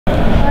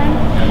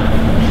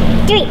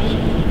3.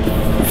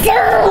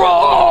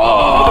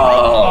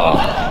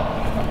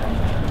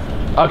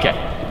 Okay,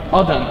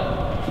 all done.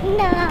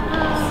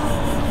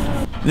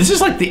 No. This is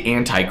like the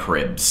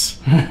anti-cribs.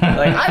 Like,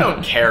 I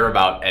don't care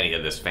about any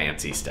of this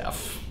fancy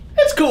stuff.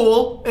 It's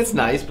cool, it's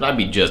nice, but I'd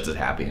be just as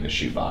happy in a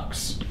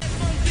shoebox.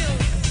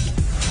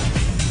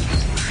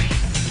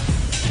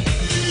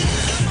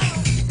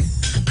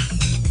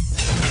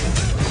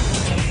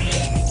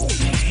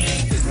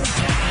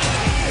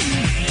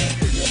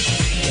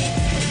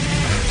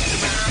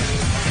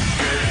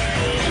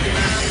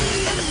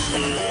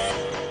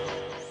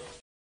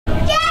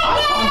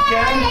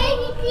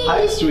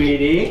 Hi,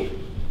 sweetie.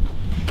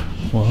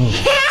 Whoa.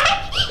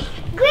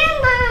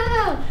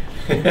 Grandma!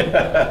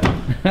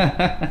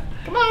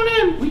 Come on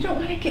in. We don't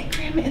want to get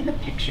Grandma in the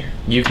picture.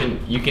 You can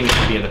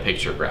be in the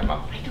picture, Grandma.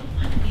 I don't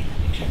want to be in the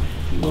picture.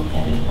 We will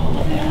edit all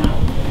of that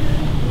out.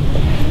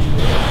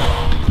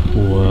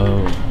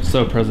 Whoa.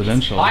 So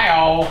presidential.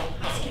 Hi-oh.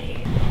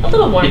 A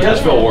little warmer. It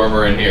does feel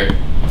warmer in here.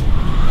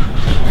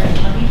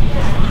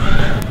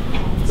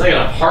 It's like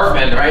an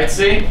apartment, right?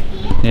 See?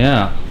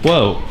 Yeah.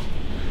 Whoa.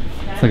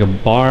 It's like a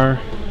bar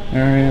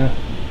area.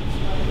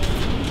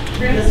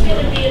 Grandma's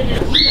gonna be in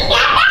this.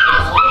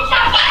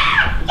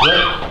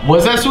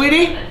 Was that,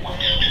 sweetie?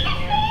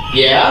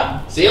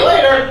 Yeah. See you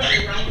later.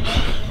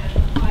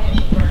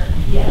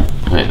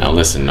 All right, now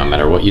listen, no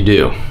matter what you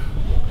do,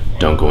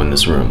 don't go in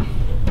this room.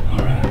 All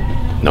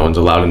right. No one's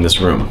allowed in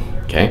this room,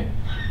 okay?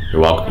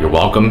 You're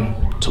welcome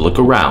to look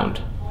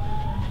around,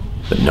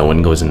 but no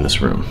one goes in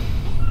this room.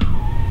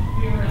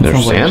 Sounds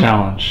like a Understand?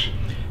 challenge.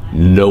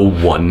 No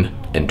one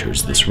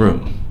enters this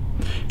room.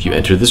 If you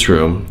enter this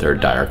room, there are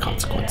dire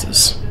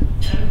consequences.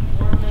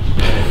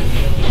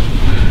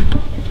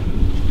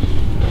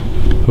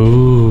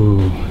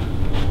 Ooh.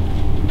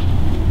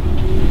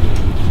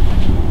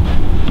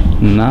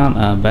 Not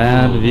a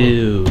bad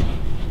view.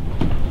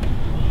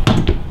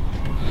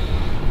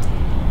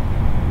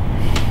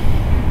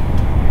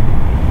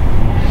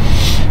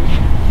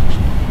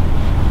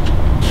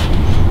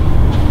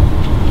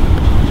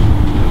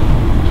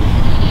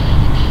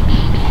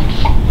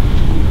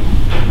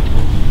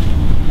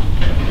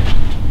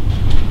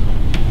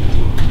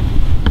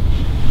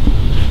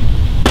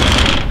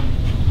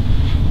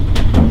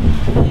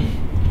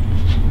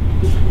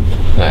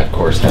 I, of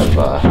course, have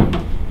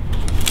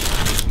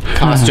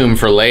costume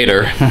for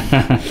later.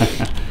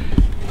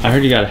 I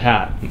heard you got a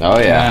hat. Oh,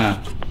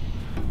 yeah.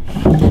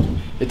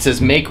 It says,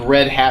 make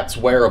red hats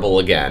wearable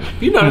again.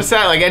 You notice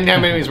that? Like,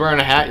 anytime anybody's wearing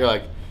a hat, you're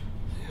like,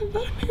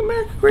 make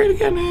America great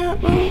again hat.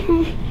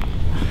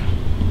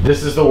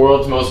 This is the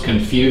world's most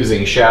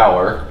confusing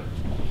shower.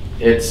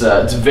 It's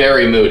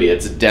very moody.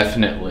 It's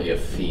definitely a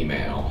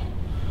female.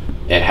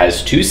 It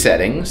has 2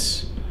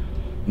 settings,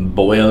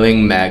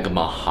 boiling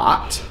magma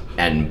hot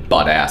and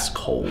butt ass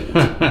cold.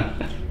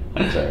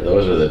 Sorry,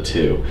 those are the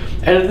 2.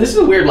 And this is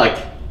a weird, like,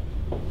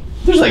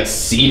 there's like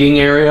seating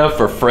area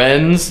for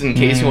friends in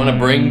case you want to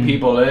bring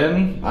people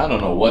in. I don't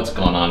know what's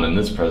going on in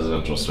this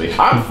presidential suite.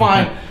 I'm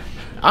fine.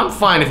 I'm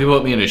fine if you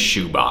put me in a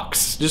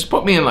shoebox. Just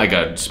put me in like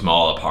a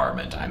small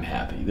apartment. I'm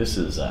happy. This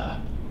is like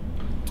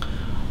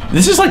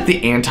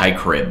the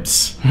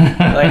anti-cribs.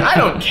 Like, I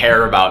don't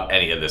care about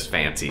any of this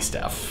fancy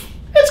stuff.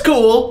 It's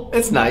cool,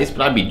 it's nice,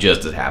 but I'd be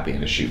just as happy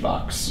in a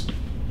shoebox.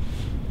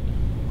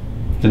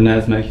 Did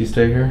Naz make you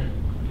stay here?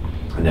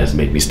 Naz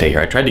made me stay here.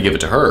 I tried to give it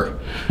to her.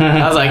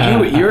 I was like,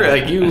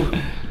 you're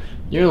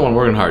the one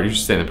working hard. You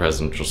should stay in the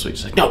presidential suite.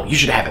 She's like, no, you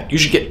should have it. You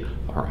should get.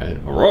 All right,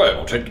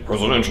 I'll take the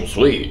presidential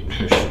suite.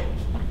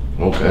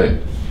 Okay.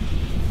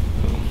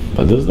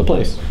 But this is the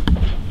place.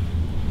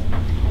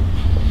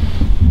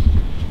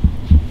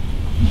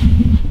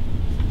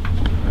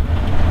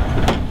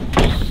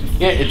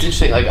 Yeah, it's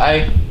interesting.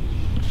 Like,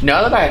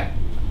 now that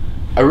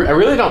I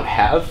really don't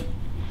have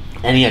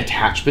any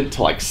attachment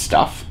to like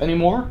stuff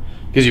anymore,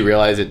 because you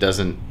realize it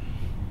doesn't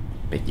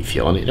make you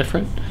feel any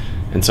different.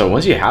 And so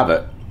once you have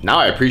it, now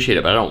I appreciate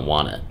it, but I don't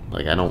want it.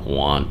 Like, I don't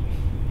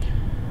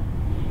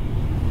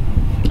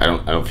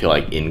feel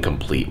like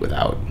incomplete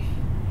without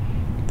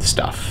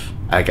stuff.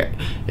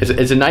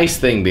 It's a nice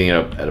thing being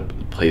at a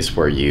place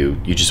where you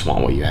just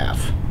want what you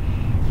have.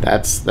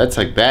 That's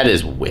like, that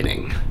is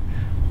winning.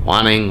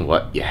 Wanting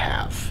what you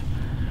have.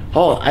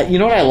 Oh, you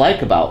know what I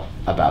like about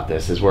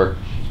this is we're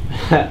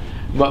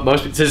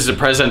this is a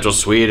presidential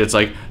suite. It's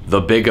like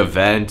the big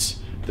event,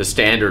 the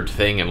standard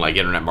thing in like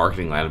internet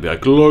marketing land would be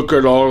like, look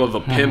at all of the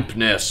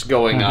pimpness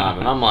going on,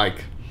 and I'm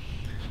like,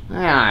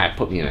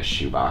 put me in a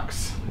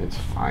shoebox. It's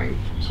fine.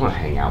 I just want to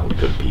hang out with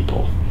good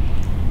people.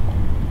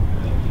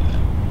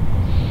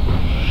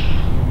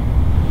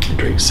 I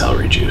drink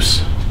celery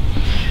juice.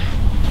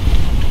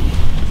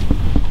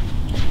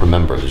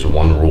 Remember, there's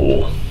one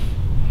rule.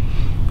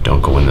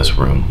 Don't go in this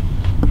room.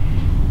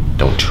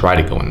 Don't try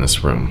to go in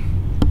this room.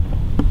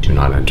 Do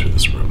not enter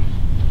this room.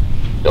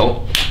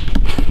 Don't.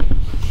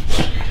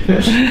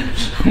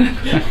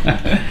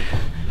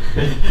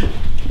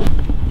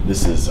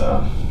 This is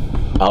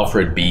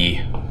Alfred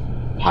B.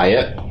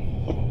 Hyatt.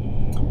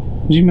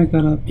 Did you make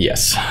that up?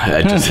 Yes.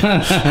 I just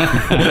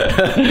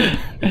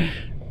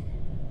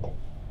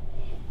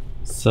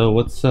So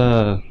what's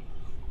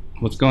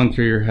going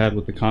through your head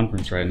with the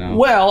conference right now?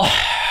 Well,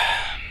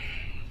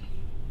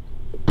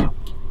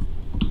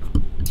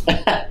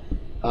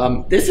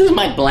 this is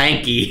my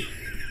blankie.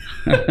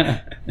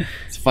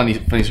 It's a funny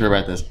story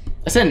about this.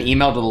 I sent an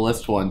email to the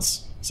list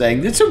once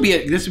saying this would be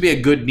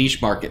a good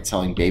niche market,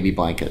 selling baby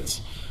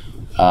blankets.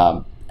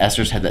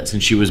 Esther's had that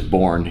since she was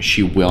born.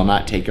 She will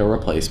not take a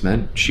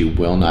replacement. She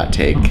will not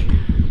take.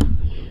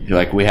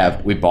 Like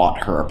we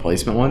bought her a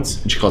replacement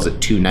once, and she calls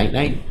it 2 night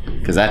night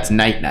because that's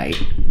night night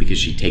because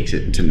she takes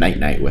it to night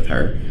night with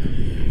her,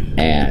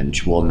 and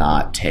she will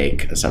not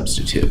take a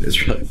substitute.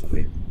 It's really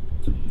funny.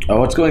 Oh,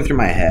 what's going through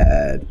my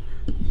head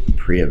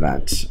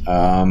pre-event?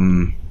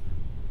 I'm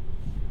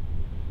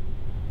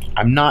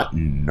not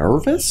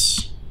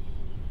nervous.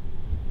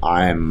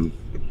 I'm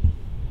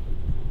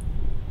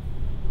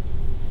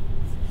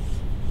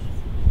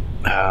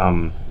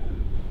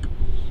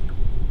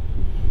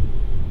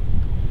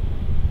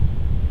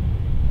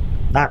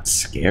not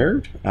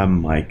scared.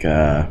 I'm like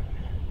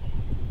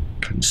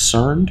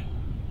concerned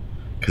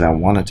because I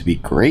want it to be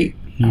great.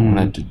 I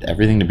want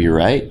everything to be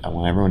right. I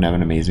want everyone to have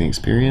an amazing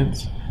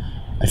experience.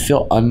 I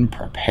feel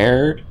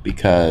unprepared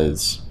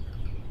because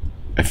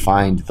I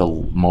find the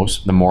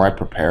more I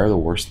prepare, the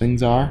worse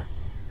things are,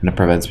 and it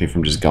prevents me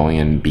from just going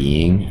and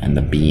being, and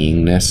the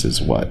beingness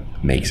is what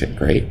makes it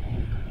great.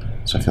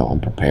 So I feel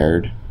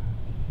unprepared.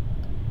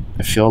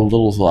 I feel a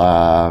little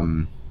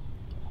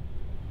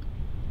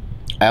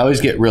I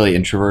always get really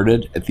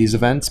introverted at these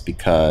events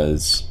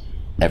because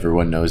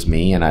everyone knows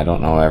me and I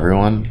don't know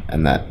everyone,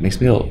 and that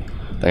makes me like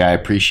I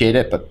appreciate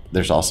it, but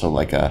there's also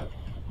like a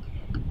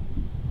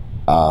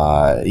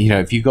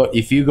if you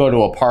go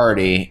to a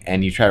party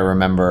and you try to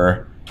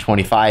remember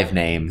 25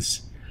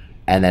 names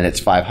and then it's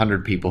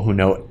 500 people who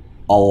know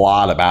a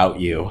lot about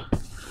you,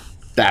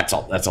 that's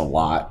a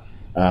lot.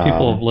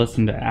 People have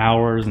listened to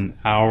hours and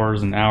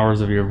hours and hours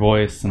of your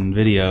voice and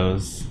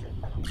videos.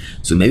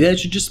 So maybe I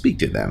should just speak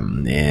to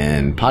them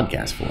in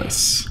podcast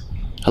voice.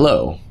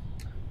 Hello,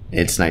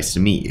 it's nice to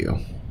meet you.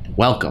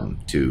 Welcome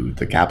to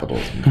the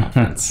Capitalism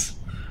Conference.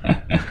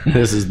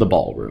 This is the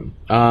ballroom.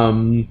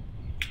 I'm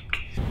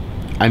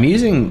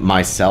using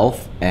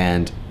myself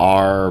and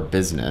our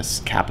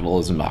business,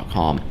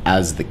 Capitalism.com,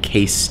 as the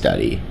case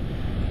study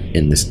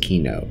in this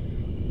keynote.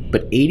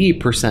 But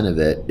 80% of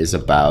it is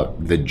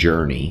about the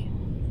journey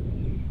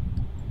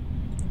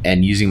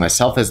and using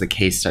myself as the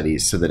case study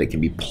so that it can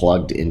be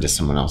plugged into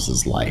someone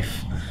else's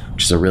life,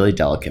 which is a really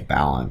delicate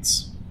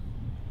balance.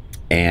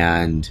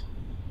 And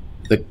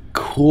the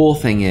cool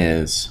thing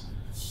is,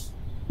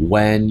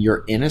 when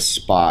you're in a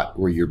spot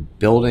where you're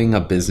building a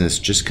business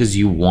just because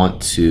you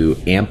want to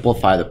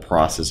amplify the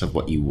process of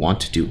what you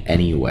want to do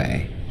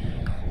anyway,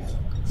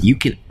 you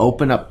can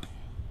open up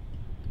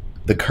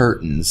the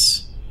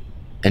curtains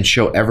and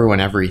show everyone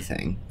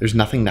everything. There's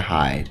nothing to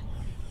hide.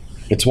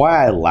 It's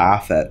why I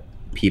laugh at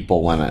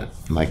people when I'm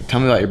like, tell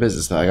me about your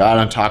business. They're like, oh, I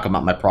don't talk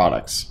about my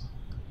products.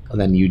 Well,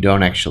 then you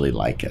don't actually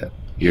like it.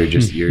 You're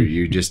just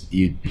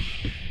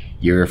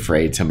you're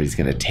afraid somebody's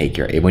gonna take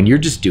your. When you're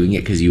just doing it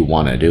because you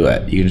want to do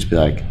it, you can just be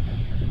like,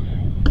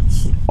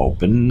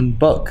 open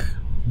book.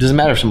 Doesn't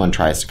matter if someone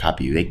tries to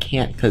copy you. They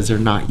can't because they're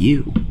not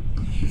you.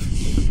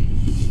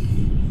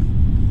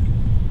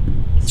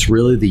 It's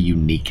really the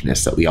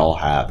uniqueness that we all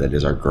have that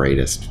is our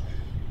greatest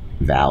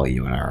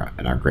value and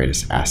our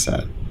greatest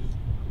asset.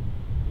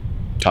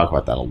 Talk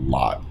about that a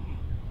lot.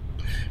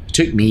 It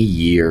took me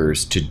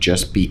years to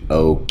just be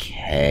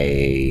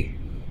okay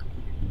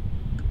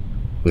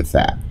with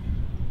that.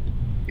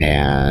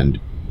 And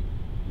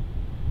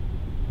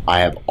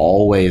I have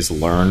always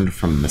learned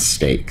from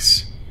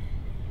mistakes.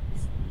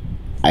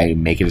 I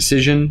make a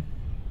decision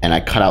and I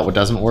cut out what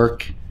doesn't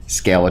work,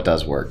 scale what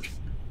does work.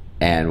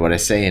 And what I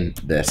say in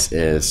this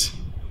is,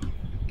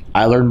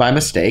 I learn by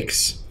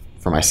mistakes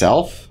for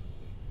myself.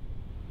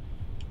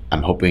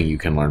 I'm hoping you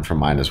can learn from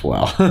mine as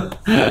well. I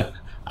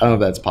don't know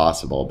if that's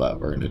possible, but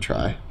we're going to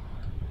try.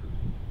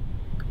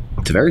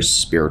 It's a very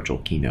spiritual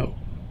keynote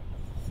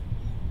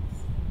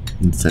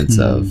in the sense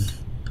of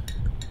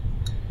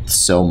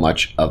so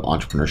much of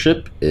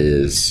entrepreneurship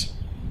is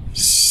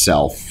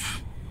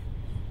self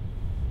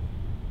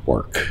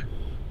work.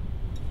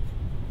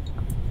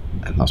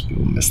 And most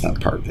people miss that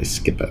part. They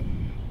skip it.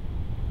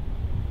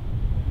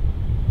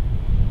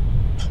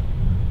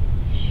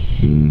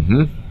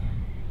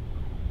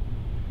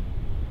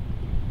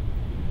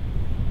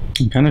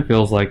 It kind of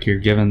feels like you're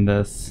giving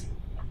this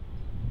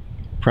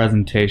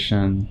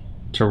presentation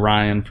to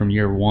Ryan from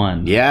year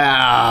one.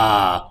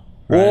 Yeah.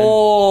 Right?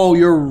 Oh,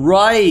 you're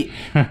right.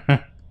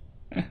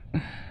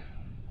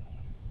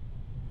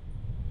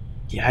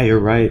 Yeah, you're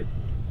right.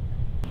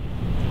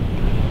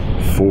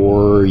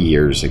 4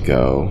 years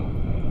ago,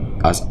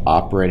 I was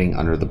operating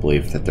under the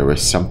belief that there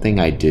was something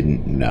I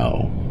didn't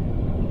know.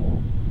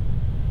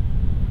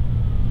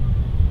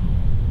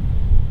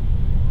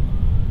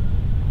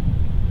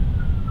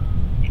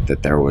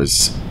 That there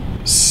was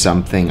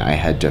something I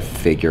had to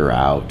figure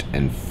out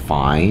and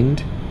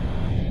find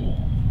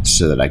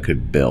so that I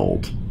could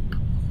build.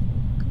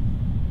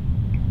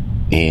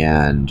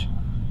 And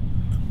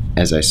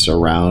as I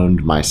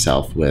surround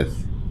myself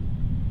with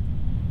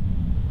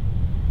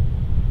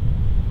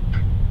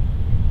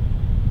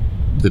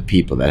the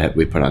people that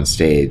we put on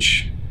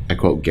stage. I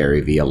quote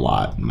Gary Vee a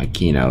lot in my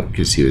keynote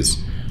because he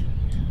was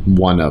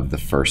one of the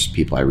first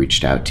people I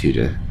reached out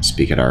to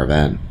speak at our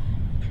event.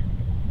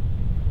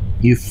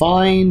 You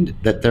find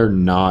that they're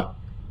not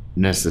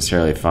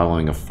necessarily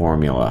following a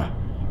formula,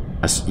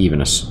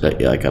 even a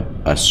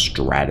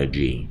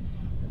strategy.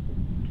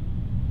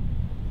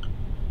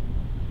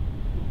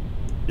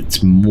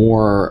 It's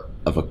more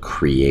of a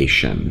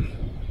creation.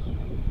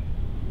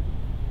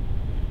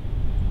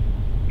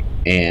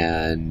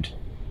 And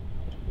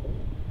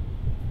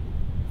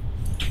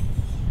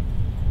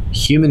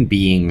human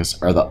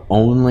beings are the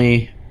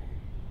only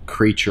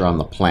creature on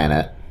the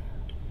planet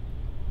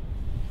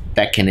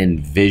that can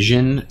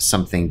envision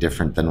something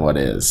different than what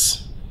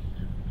is.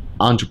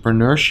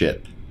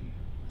 Entrepreneurship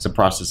is a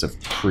process of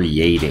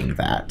creating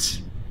that.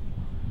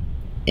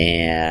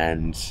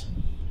 And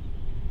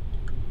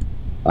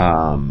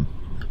come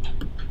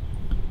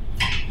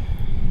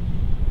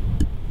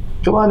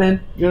on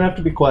in. You don't have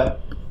to be quiet.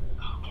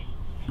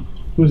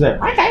 Who's there?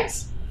 Hi,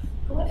 guys.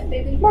 Go ahead,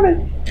 baby. Come on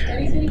in.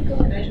 Anything, go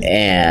ahead.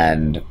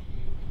 And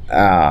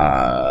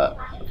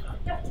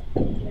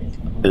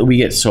we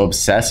get so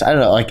obsessed. I don't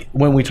know, like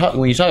when you talk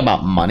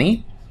about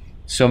money,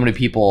 so many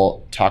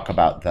people talk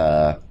about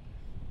the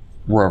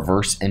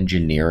reverse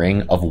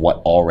engineering of what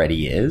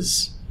already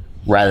is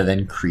rather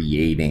than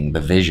creating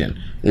the vision.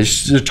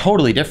 They're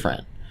totally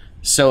different.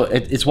 So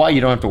it's why you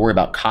don't have to worry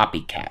about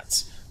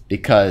copycats,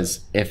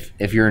 because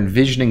if you're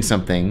envisioning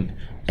something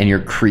and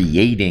you're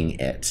creating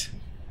it,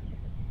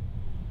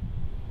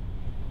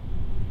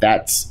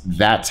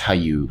 that's how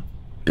you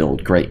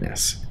build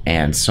greatness.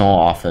 And so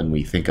often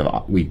we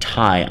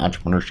tie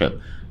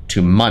entrepreneurship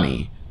to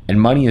money,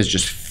 and money is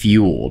just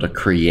fuel to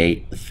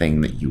create the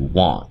thing that you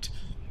want.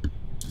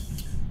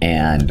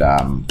 And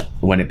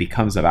when it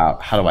becomes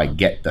about how do I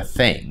get the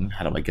thing,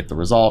 how do I get the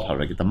result, how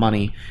do I get the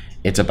money,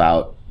 it's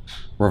about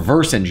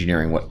reverse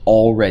engineering what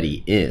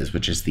already is,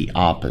 which is the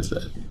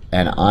opposite.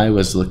 And I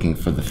was looking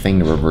for the thing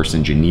to reverse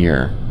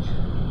engineer.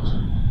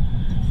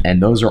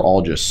 And those are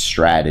all just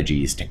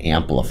strategies to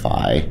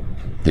amplify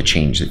the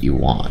change that you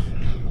want.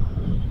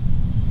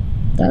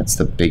 That's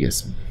the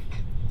biggest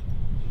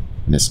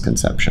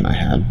misconception I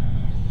had,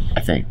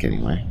 I think,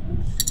 anyway.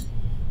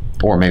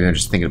 Or maybe I'm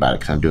just thinking about it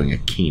because I'm doing a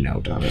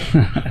keynote on it.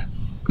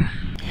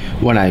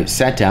 When I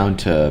sat down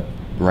to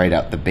write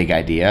out the big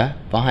idea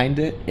behind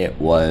it,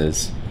 it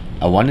was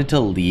I wanted to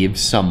leave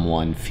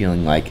someone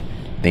feeling like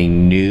they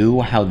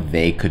knew how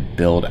they could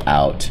build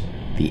out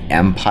the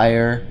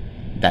empire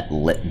that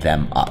lit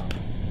them up.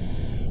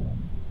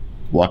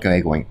 Walking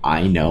away going,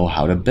 I know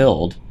how to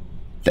build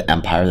the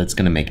empire that's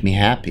going to make me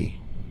happy.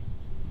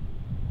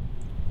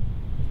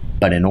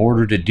 But in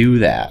order to do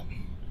that,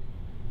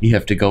 you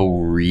have to go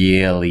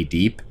really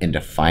deep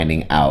into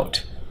finding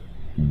out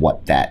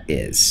what that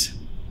is.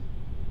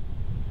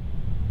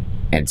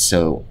 And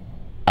so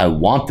I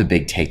want the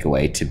big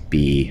takeaway to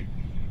be,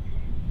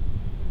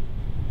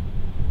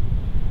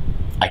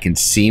 I can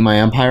see my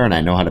empire and I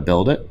know how to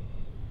build it.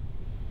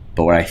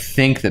 But what I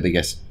think the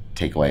biggest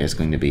takeaway is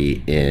going to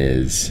be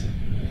is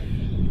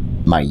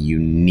my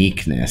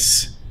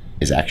uniqueness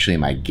is actually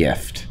my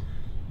gift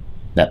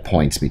that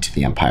points me to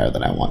the empire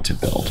that I want to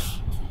build.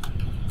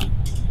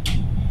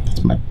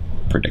 That's my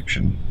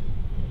prediction.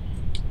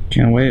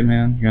 Can't wait,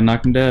 man. You're gonna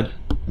knock him dead.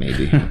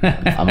 Maybe.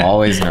 I'm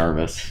always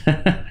nervous.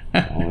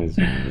 Always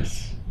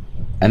nervous.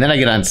 And then I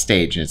get on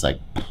stage and it's like,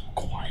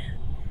 quiet.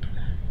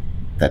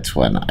 That's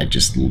when I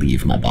just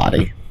leave my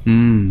body.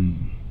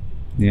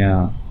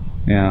 Yeah.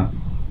 Yeah.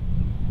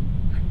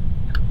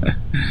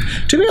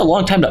 Took me a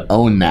long time to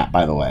own that,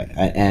 by the way,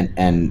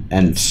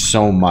 and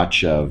so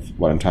much of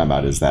what I'm talking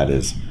about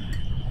is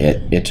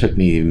it took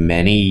me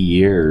many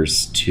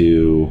years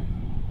to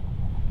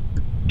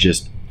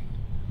just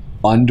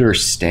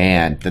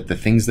understand that the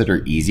things that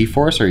are easy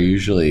for us are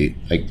usually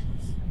like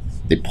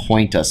they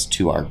point us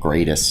to our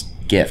greatest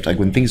gift. Like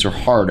when things are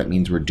hard, it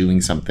means we're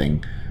doing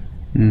something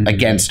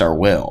against our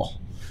will.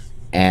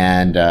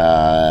 And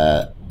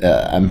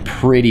I'm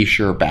pretty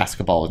sure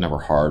basketball was never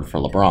hard for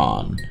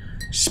LeBron.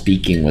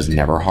 Speaking was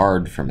never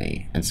hard for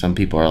me. And some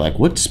people are like,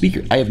 what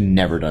speaker? I have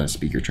never done a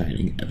speaker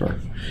training ever.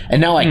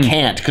 And now I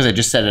can't because I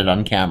just said it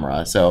on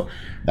camera. So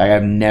I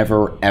have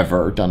never,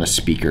 ever done a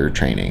speaker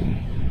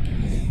training.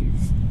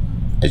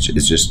 It's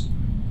just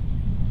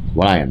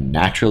what I am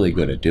naturally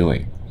good at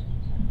doing.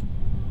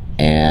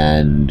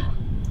 And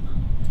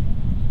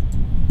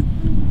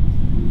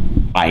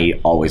I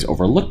always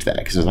overlooked that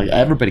because it's like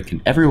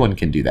everyone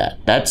can do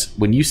that. That's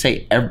when you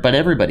say, but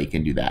everybody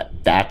can do that.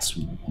 That's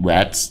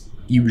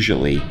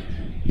usually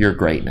your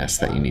greatness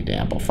that you need to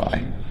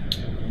amplify.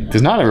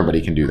 Because not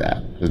everybody can do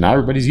that. Because not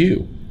everybody's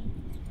you.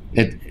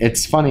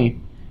 It's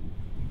funny.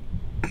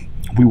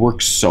 We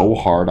work so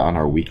hard on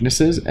our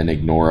weaknesses and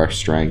ignore our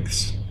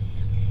strengths.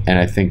 And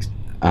I think,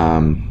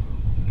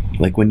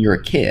 like when you're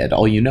a kid,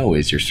 all you know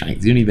is your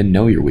strengths. You don't even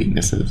know your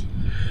weaknesses.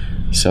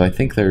 So I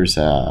think there's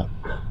a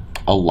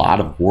lot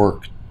of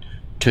work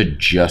to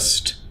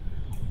just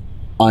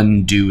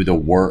undo the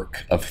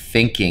work of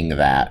thinking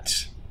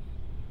that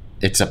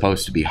it's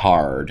supposed to be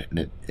hard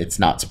and it's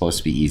not supposed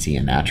to be easy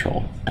and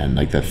natural. And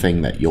like the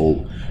thing that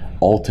you'll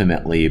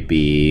ultimately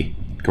be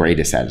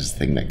greatest at is the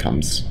thing that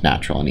comes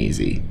natural and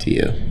easy to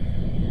you.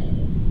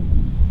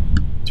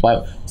 It's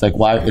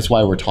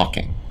why we're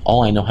talking.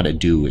 All I know how to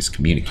do is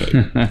communicate.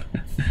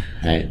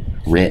 Right?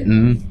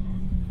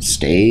 Written,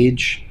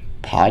 stage,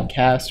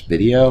 podcast,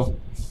 video.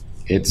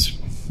 It's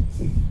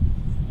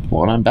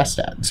what I'm best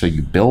at. So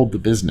you build the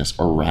business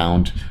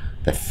around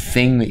the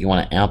thing that you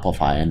want to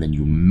amplify, and then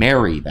you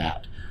marry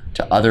that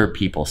to other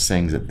people's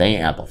things that they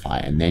amplify,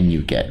 and then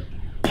you get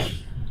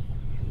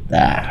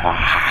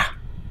that.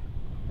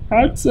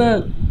 That's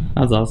it.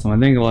 That's awesome. I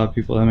think a lot of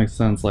people, that makes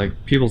sense.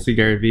 Like, people see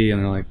Gary Vee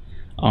and they're like,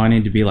 oh, I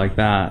need to be like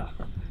that.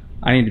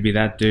 I need to be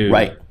that dude.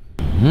 Right.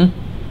 It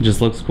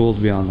just looks cool to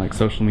be on like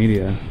social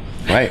media.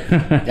 Right.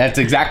 That's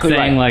exactly right.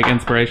 Saying like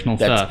inspirational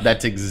stuff.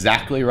 That's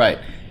exactly right.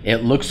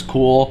 It looks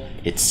cool.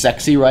 It's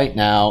sexy right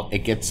now. It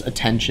gets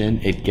attention.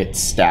 It gets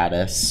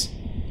status.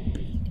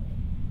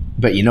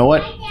 But you know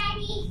what? Hi,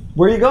 Daddy.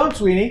 Where are you going,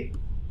 sweetie?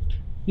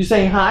 You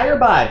saying hi or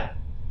bye?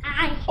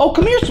 Hi. Oh,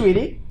 come here,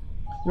 sweetie.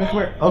 Come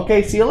here.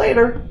 Okay, see you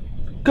later.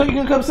 You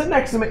can come sit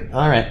next to me.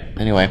 All right.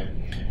 Anyway,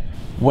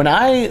 when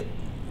I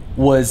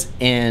was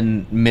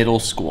in middle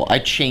school, I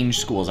changed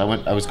schools. I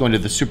was going to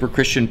the super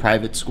Christian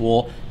private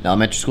school, in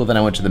elementary school. Then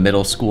I went to the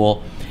middle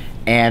school,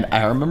 and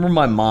I remember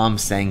my mom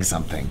saying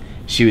something.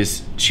 She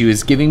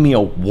was giving me a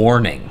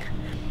warning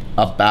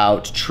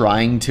about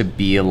trying to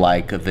be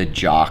like the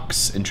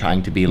jocks and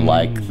trying to be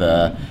like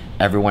the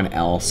everyone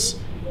else.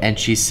 And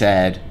she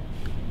said,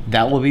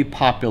 that will be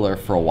popular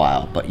for a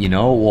while, but you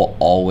know what will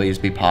always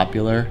be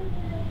popular?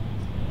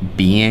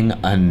 Being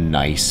a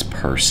nice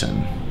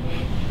person.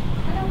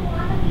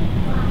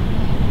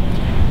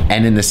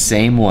 And in the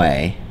same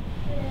way,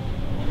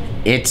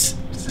 it's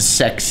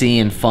sexy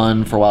and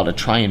fun for a while to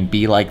try and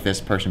be like this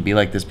person, be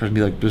like this person,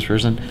 be like this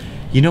person.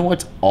 You know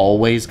what's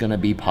always gonna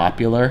be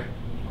popular?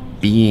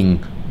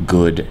 Being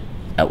good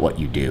at what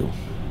you do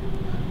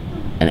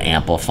and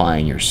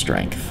amplifying your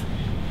strength.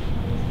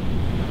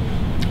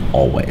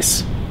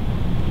 Always.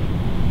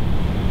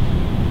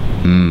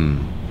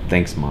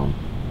 Thanks, Mom.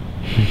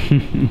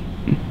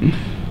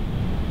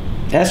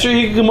 Esther,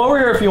 you can come over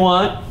here if you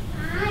want.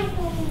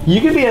 You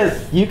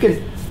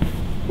can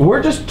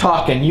we're just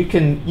talking. You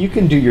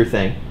can do your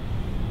thing.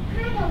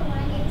 I don't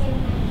want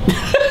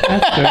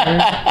to do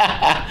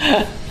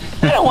my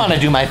I don't want to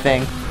do my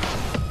thing.